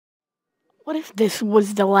What if this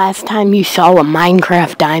was the last time you saw a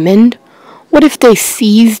Minecraft diamond? What if they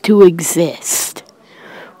ceased to exist?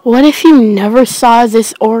 What if you never saw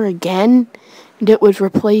this ore again and it was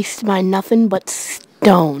replaced by nothing but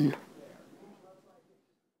stone?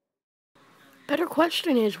 Better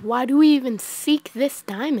question is, why do we even seek this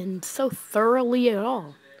diamond so thoroughly at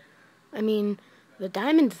all? I mean, the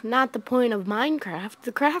diamond's not the point of Minecraft,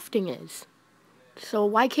 the crafting is. So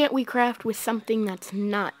why can't we craft with something that's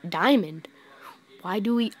not diamond? Why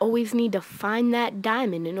do we always need to find that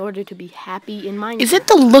diamond in order to be happy in Minecraft? Is it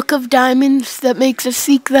the look of diamonds that makes us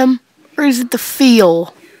seek them? Or is it the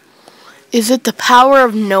feel? Is it the power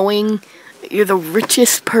of knowing that you're the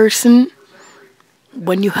richest person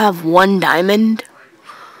when you have one diamond?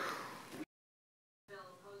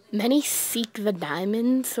 Many seek the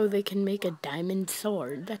diamond so they can make a diamond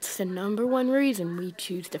sword. That's the number one reason we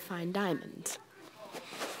choose to find diamonds.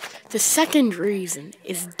 The second reason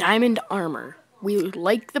is diamond armor. We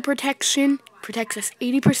like the protection, protects us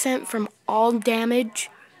 80% from all damage.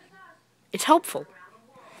 It's helpful.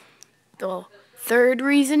 The third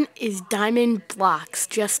reason is diamond blocks,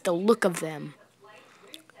 just the look of them.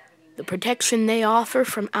 The protection they offer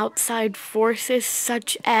from outside forces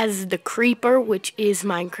such as the creeper, which is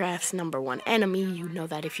Minecraft's number one enemy. You know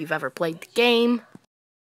that if you've ever played the game.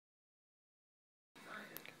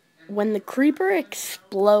 When the creeper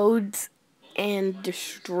explodes and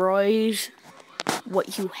destroys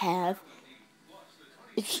what you have,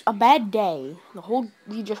 it's a bad day.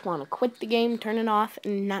 You just want to quit the game, turn it off,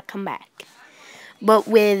 and not come back. But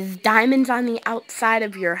with diamonds on the outside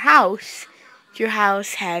of your house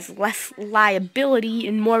has less liability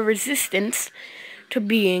and more resistance to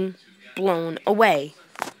being blown away.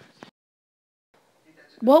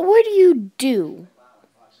 What would you do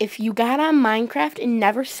if you got on Minecraft and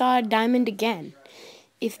never saw a diamond again?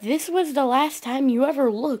 If this was the last time you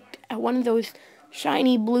ever looked at one of those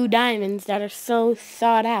shiny blue diamonds that are so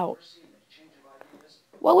sought out,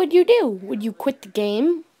 what would you do? Would you quit the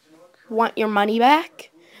game? Want your money back?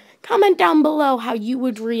 Comment down below how you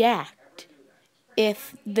would react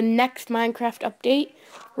if the next Minecraft update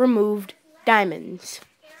removed diamonds.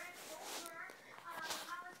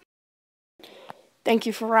 Thank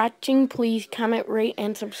you for watching. Please comment, rate,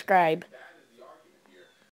 and subscribe.